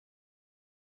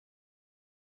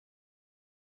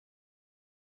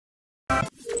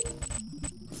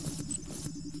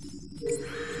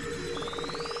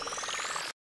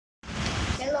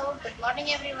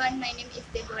morning everyone, my name is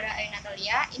Debora and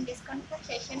Natalia. In this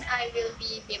conversation, I will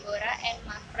be Debora and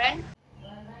my friend.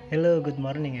 Hello, good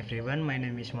morning everyone. My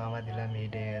name is Muhammad Ilham.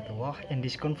 In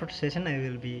this conversation, I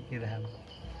will be Ilham.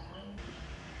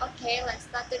 Okay, let's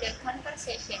start to the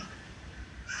conversation.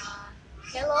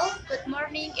 Hello, good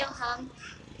morning Ilham.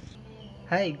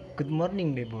 Hi, good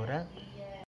morning Debora.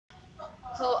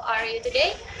 How are you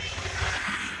today?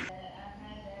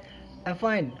 I'm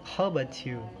fine. How about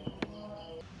you?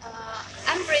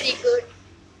 I'm pretty good.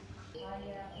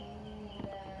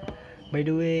 By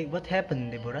the way, what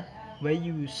happened, Deborah? Why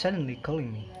you suddenly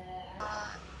calling me?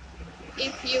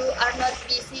 If you are not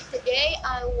busy today,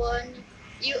 I want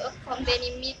you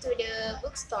accompany me to the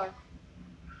bookstore.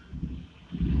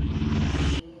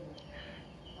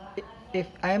 If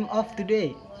I'm off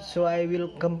today, so I will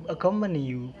accompany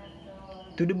you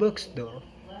to the bookstore.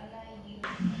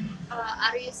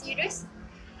 Are you serious?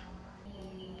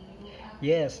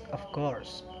 Yes, of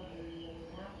course.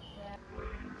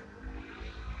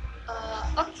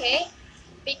 Okay,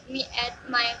 pick me at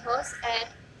my house at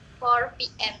 4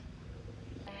 p.m.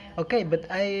 Okay, but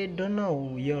I don't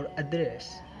know your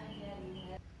address.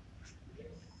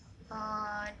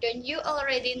 Don't you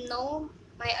already know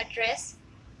my address?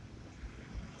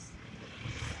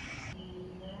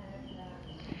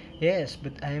 Yes,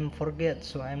 but I am forget,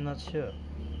 so I'm not sure.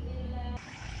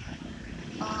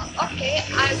 Okay,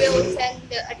 I will send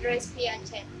the address via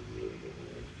chat.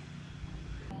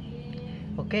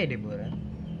 Okay, Deborah.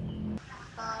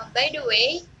 By the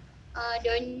way,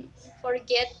 don't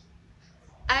forget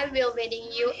I will waiting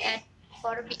you at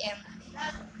 4 p.m.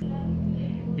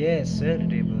 Yes, sir,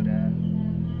 Deborah.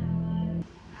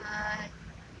 Uh,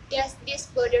 does this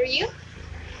bother you?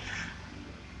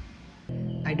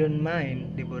 I don't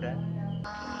mind, Deborah.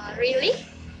 Really?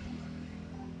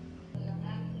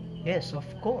 Yes, of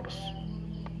course.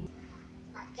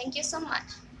 Thank you so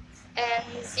much. And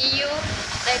see you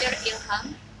later,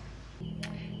 Ilham.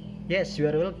 Yes, you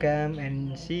are welcome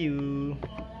and see you.